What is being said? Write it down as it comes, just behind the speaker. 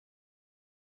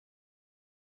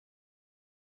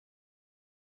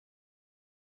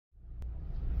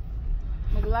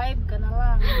Live ka na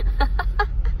lang.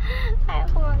 Ayaw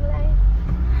ko mag-live.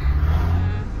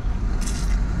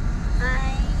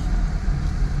 Hi.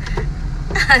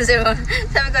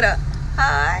 Sabi ko na,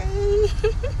 hi.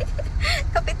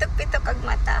 Kapitok-pitok kag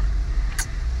mata.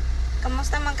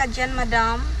 Kamusta man ka dyan,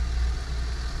 madam?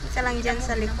 Isa lang dyan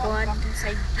sa likod.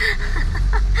 Okay.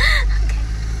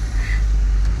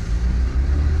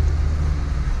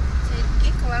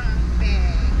 Sidekick lang ang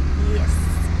peg. Yes.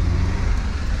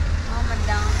 Oh,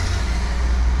 madam.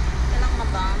 Kailang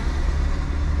madam.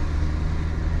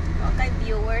 Okay,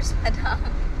 viewers, madam.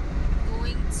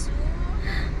 Going to...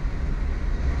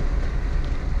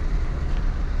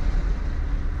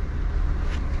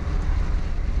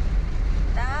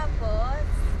 Tapos,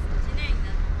 Sino yung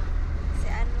si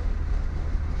ano?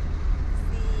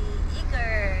 Si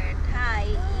Igert.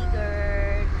 Hi,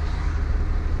 Igert.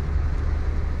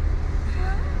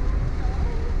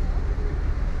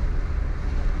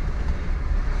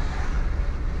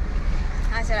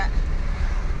 Sira.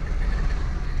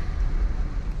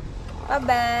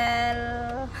 Pabel.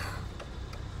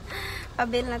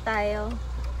 Pabel na tayo.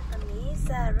 Kami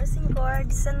sa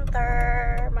Rosengård Center.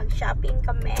 Mag-shopping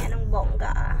kami ng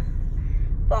bongga.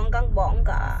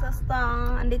 Bonggang-bongga.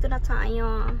 Sastang, andito na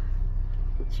tayo.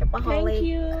 Shopaholic. Thank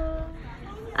you.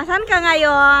 Asan ka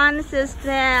ngayon,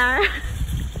 sister?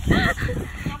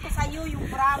 Ako sa'yo yung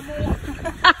bravo.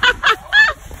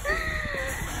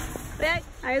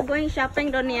 Are you going shopping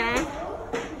doon ya?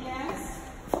 Yes.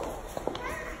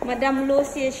 Madam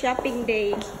Lucy's shopping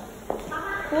day.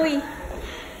 Uy,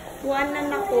 buwanan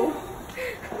ako.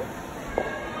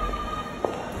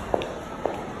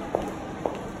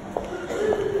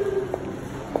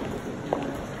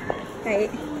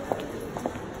 Okay.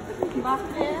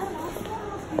 Bakit?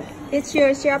 It's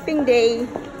your shopping day.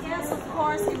 Yes, of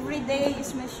course. Every day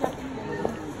is my shopping day.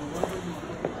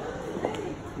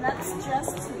 Not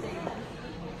just today.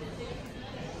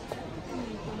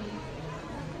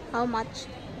 How much?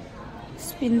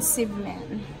 Expensive,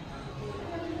 man.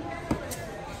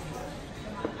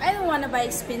 I don't want to buy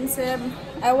expensive.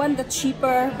 I want the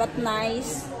cheaper but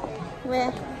nice.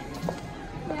 Where?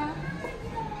 Yeah.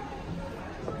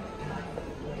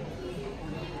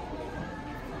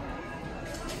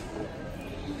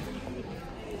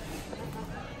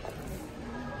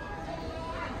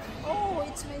 Oh,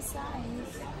 it's my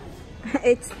size.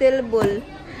 It's still bull.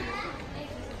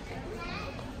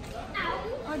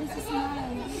 Oh, this is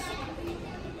nice.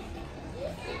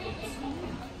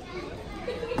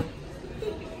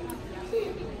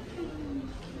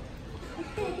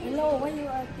 Hello, why you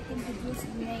are taking videos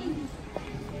of me?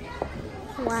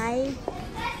 Why?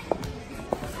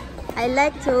 I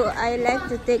like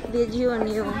to take video on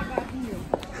you.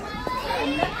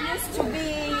 I'm not used to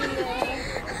be...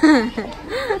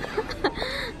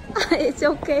 It's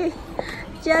okay.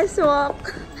 Just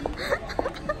walk.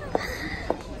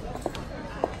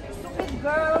 Stupid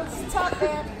girl, stop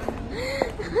it.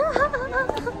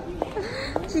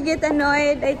 She get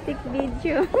annoyed. I take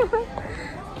video.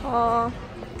 Oh,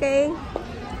 okay.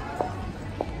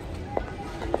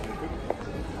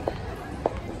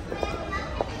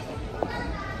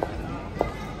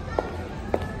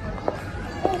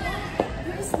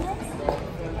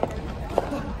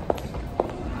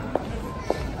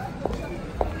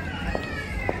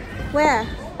 Where?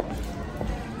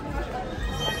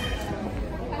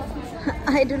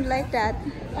 I don't like that.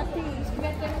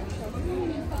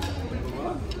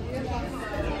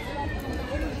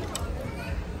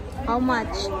 How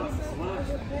much?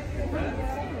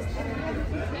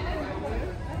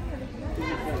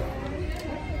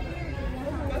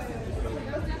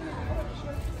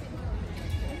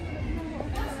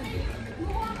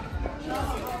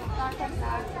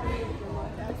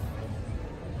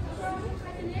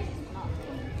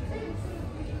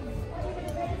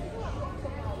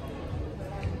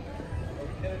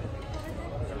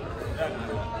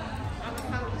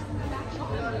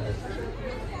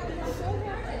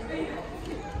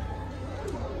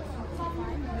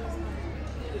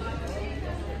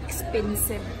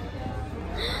 Expensive.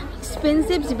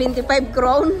 Expensive, 75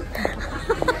 crown.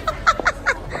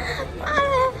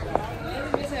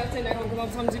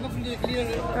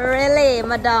 Really,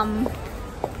 madam?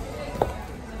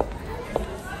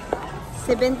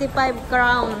 75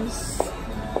 crowns.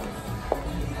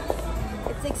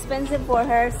 It's expensive for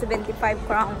her, 75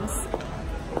 crowns.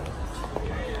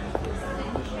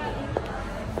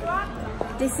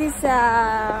 This is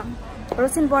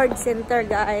Rosengård Center,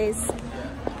 guys.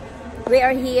 We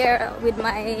are here with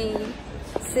my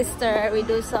sister. We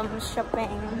do some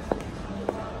shopping.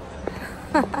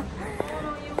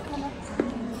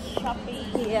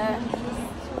 Shopping. Here.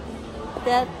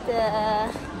 that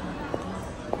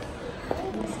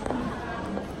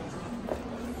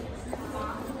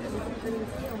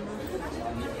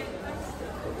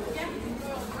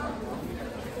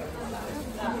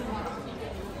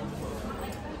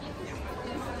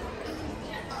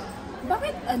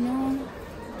Bakit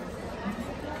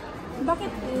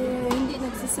bakit hindi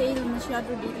nagsisale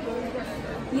masyado dito?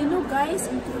 You know guys,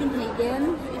 in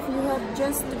Copenhagen, if you have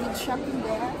just to be shopping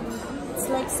there, it's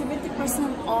like 70%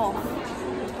 off.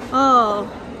 oh,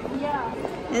 Yeah.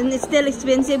 and it's still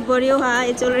expensive for you, huh?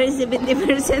 It's already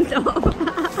 70% off.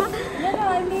 No,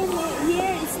 I mean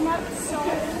here it's not so.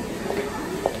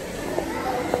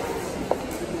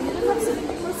 You don't have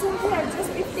 70% here,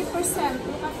 just 50%.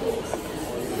 Look at this.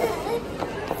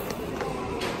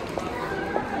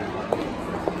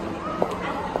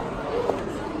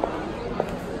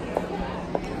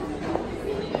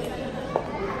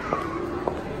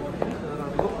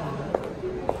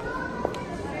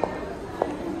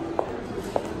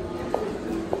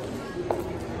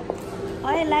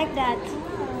 I like that.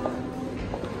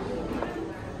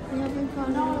 You haven't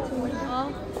found anything.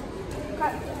 Oh.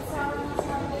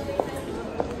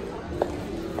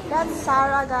 That's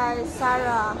Sarah, guys.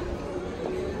 Sarah.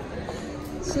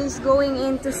 She's going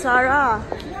into Sarah.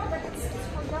 No, but it's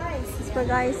for guys. It's for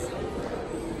guys.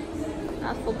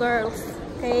 Not for girls.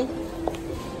 Okay.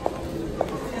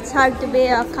 It's hard to be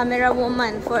a camera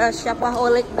woman for a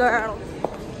shopaholic girl.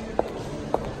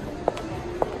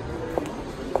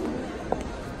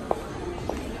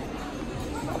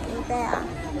 There.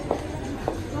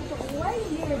 But why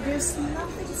here? There's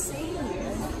nothing sale.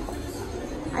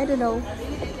 I don't know.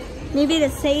 Maybe the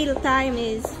sale time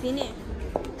is finished.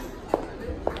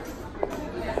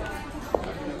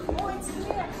 Oh, it's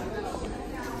here.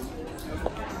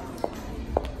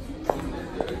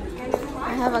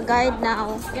 I have a guide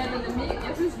now.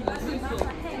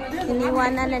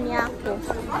 Iniwanan na niya ako.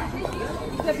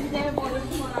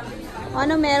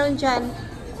 Ano meron dyan?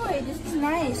 Oh, this is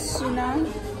nice, you know.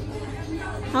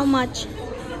 How much?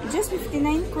 Just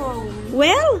 59 krone.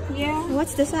 Well, Yeah.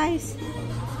 what's the size?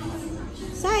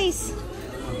 Size.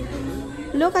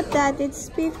 Look at that.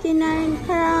 It's 59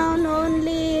 crown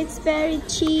only. It's very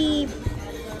cheap.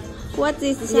 What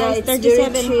is the size?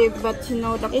 37. very cheap, but you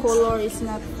know the It's- color is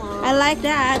not for. I like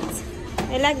that.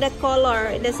 I like that color.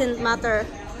 It doesn't matter.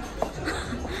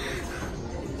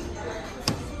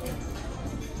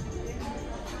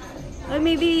 Or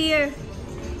maybe here.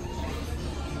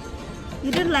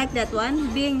 You don't like that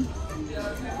one? Bing.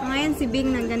 Ngayon si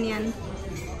Bing ng ganyan.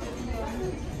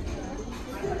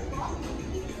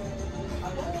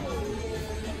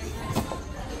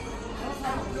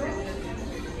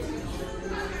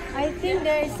 I think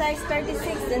there is size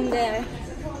 36 in there.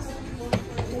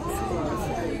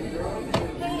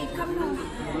 Hey, come on.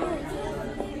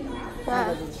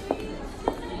 Wow.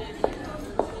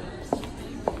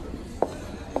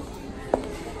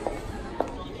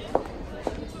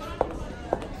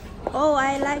 Oh,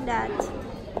 I like that.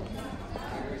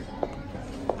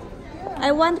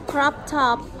 I want crop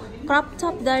top. Crop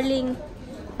top, darling.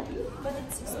 But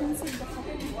it's expensive.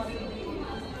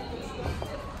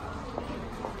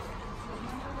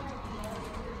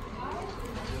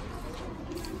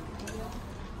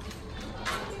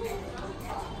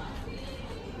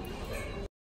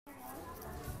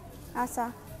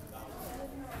 Asa?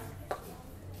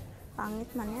 Pangit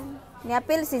man yan.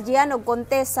 Niapil si Gian og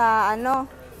contest sa ano?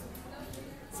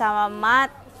 Sa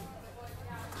mat.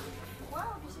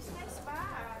 Wow, this is nice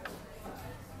bag.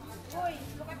 Boy,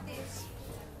 look at this.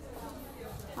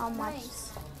 How much? Nice.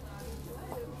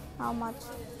 How much?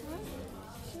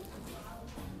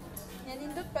 Yan,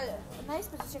 nindot pa. Nice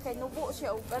pa siya kay nubo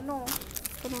siya o ano.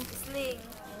 Ano? Sling.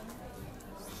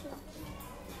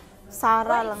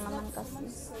 Sara lang naman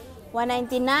kasi.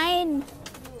 199.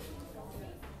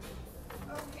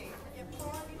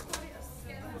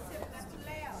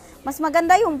 Mas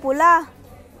maganda yung pula.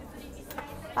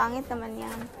 Pangit naman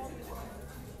yan.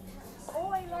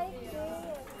 Oh, I like it.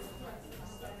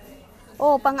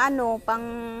 Oh, pang ano,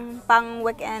 pang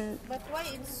weekend. But why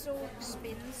it's so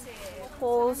expensive?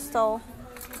 Costo.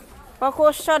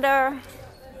 Pakusta there.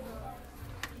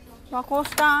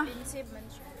 Pakusta. Expensive man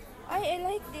siya. Ay, I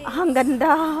like this. Ah, ang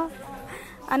ganda.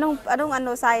 Anong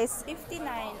size? 59.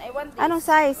 I want this. Anong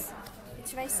size?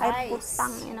 It's my size. Ay,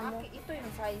 putang ina mo. Okay, ito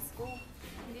yung size ko.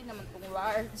 Hindi naman itong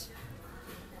large.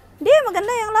 Hindi,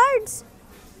 maganda yung large.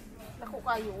 Naku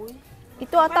kayo, uy.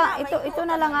 Ito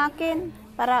na lang akin.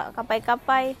 Para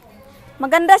kapay-kapay.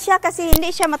 Maganda siya kasi hindi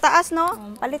siya mataas,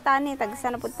 no? Palitan ni,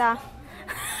 tagsa na punta.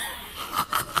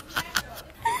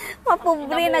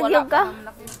 Mapobre na gyud ka.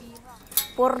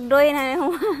 Purdoy na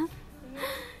yung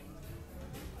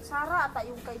Sara ata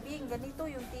yung kaibing. Ganito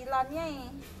yung tila niya eh.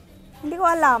 Hindi ko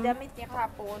alam. Damit niya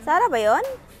kahapon. Sara ba yun?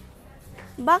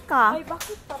 Baka. Ay,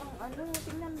 bakit parang ano?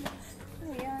 Tingnan mo.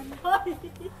 Ano yan?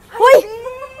 Hoy!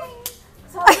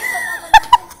 Sorry sa naman.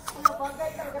 Ano bagay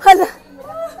talaga. Hala.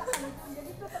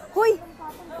 Hoy!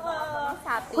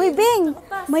 Sabi. Hoy, Bing!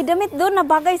 May damit doon na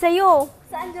bagay sa'yo.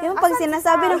 Saan dyan? Yung pag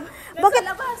sinasabi ng... Bakit?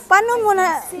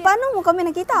 Paano mo kami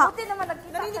nakita? Buti naman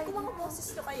nagkita. Narinig ko mga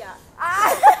boses to kaya.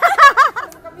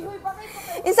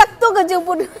 Insakto ka dyan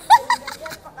po.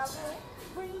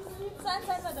 Saan,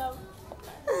 madam?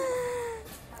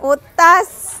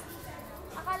 Utas.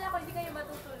 Akala ko hindi kayo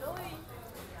matutuloy.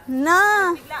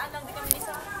 Na. Biglaan lang din kami ni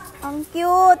Sam. Ang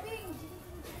cute.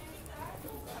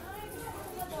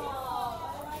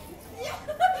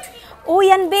 Oh,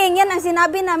 yan, Bing. Yan ang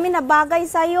sinabi namin na bagay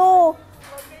sa'yo.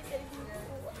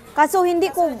 Kaso hindi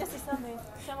ko... Si Sam eh.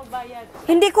 Siya magbayad.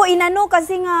 Hindi ko inano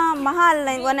kasi nga mahal.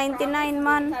 199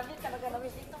 man. Sabi talaga namin,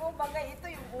 ito mo bagay, ito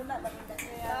yung una.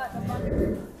 Kaya,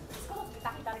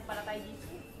 kita-kita rin pala tayo dito.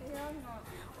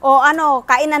 O ano,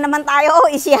 kain na naman tayo.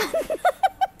 Isyan.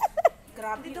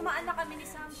 Grabe. Hindi dumaan na kami ni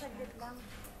Sam, saglit lang.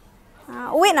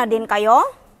 Uwi na din kayo?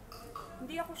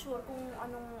 Hindi ako sure kung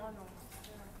anong ano.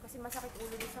 Kasi masakit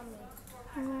ulo ni Sam eh.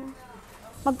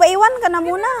 Magpaiwan ka na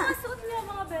muna. Masuot niya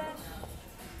mga besh.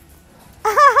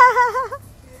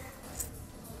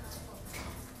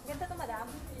 Ganda to, madam.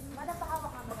 Madam,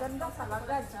 pakawak ka. Magandang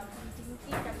salagad.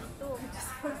 Jinky ka dito.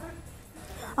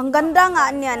 Ang ganda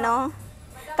nga niya, no?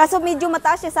 Kaso medyo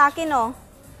mataas siya sa akin, no?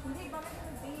 Hindi, bakit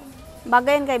yung Bing?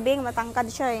 Bagay yun kay Bing, matangkad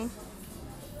siya eh.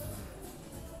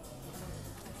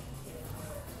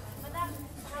 Madam,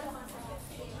 pakawak ka.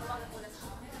 Tawagan ko lang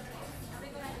siya. Sabi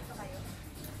ko na dito kayo.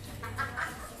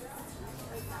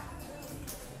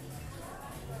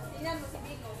 Tingnan mo si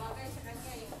Bing, bagay sa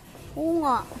kanya eh. Oo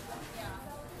nga.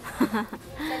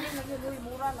 Kasi nagluloy,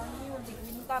 mura lang yun.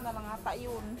 Bigminta na lang ata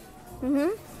yun.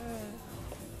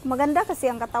 Maganda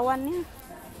kasi ang katawan niya.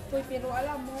 Uy, pero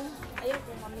alam mo, ayaw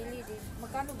ko mamili din.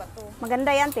 Magkano ba to?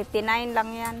 Maganda yan, 59 lang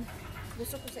yan.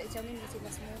 Gusto ko sa isang hindi sila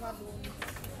mura doon.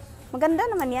 Maganda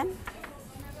naman yan.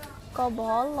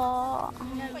 Kabala.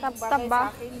 Tap-tap ba?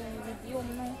 Sa akin, yung medium,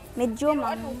 no? Medium Pero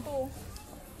ang... ano to?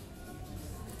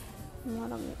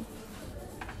 Marami.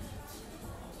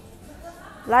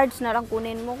 Large na lang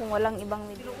kunin mo kung walang ibang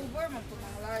medium. Pero over man po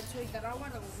ng large. Uy, tarawa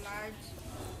lang large.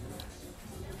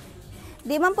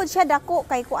 Di man po siya dako,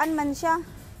 kay kuan man siya.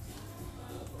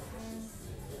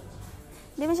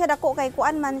 Di man siya dako, kay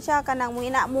kuan man siya. Kanang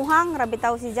muina muhang,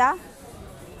 rabitaw si Ja.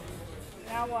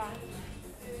 Nawa.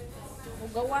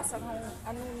 Mugawas ang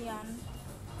ano yan.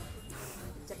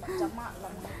 Jama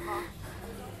lang mukha.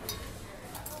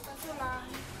 Kaso lang,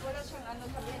 wala siyang ano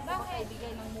sabihin ko baka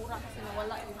ibigay ng mura kasi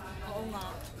nawala yung oo nga,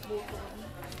 butong.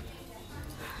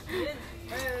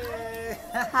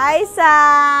 Hi,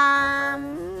 Sam!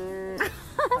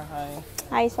 Hi.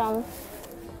 Hi, Sam.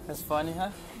 That's funny, huh?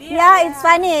 Yeah, it's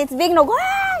funny. It's big no.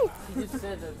 Why? You just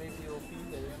said that maybe you'll be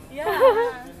there. Yeah.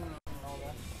 All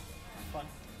that. Fun.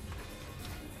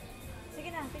 Sige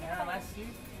na, sige Yeah, na. nice to see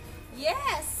you.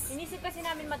 Yes! Inisip kasi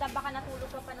namin, madam, baka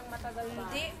natulog ka pa ng matagal pa.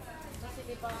 Hindi. Kasi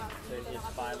di ba, So you just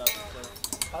pile up. So,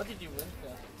 how did you win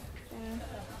that?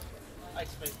 I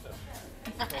expect so.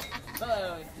 No,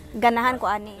 you Ganahan ko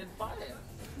ani. didn't buy it.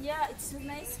 yeah, it's so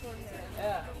nice for her.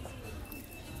 Yeah.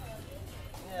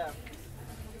 Yeah.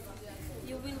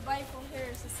 You will buy for her,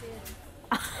 Cecil.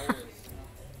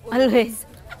 Always. Always.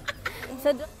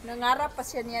 So, nangarap pa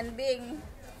siya niyan, Bing.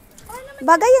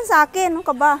 Bagay yan sa akin. Ano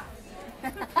ka ba?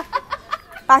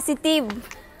 Positive.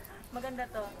 Maganda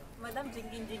to. Madam,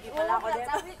 jingin-jingin pala ako dito.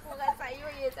 Sabi ko nga sa iyo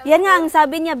eh. Yan nga ang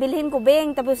sabi niya, bilhin ko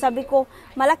Bing. Tapos sabi ko,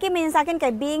 malaki man yan sa akin kay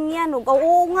Bing yan.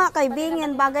 Oo nga, kay Bing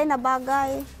yan. Bagay na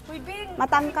bagay. Uy, Bing!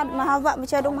 Matangkad, mahaba.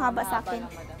 Masyadong mahaba sa akin.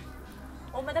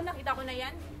 Oh, madam, nakita ko na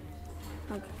yan.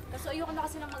 Okay. Kaso ayoko na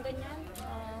kasi ng mga ganyan.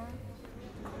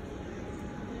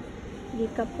 Di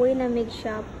kapoy na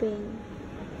mag-shopping.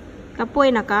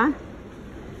 Kapoy na ka?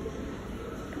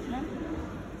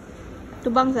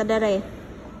 Tubang sa dare.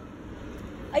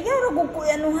 Ayaw, ragog ko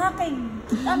yan ha, kay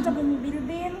ang sa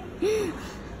bumibilbil.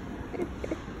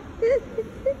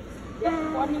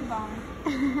 Yan, ano ba?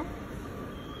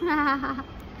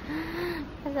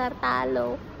 Kasar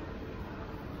talo.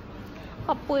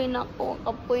 Kapoy na ko.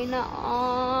 Kapoy na.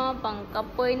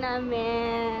 Pangkapoy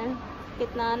namin.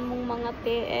 Kitnaan mong mga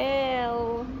TL.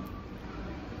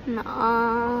 Na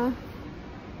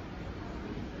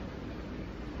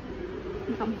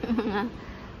mga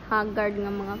haggard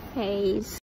nga mga face.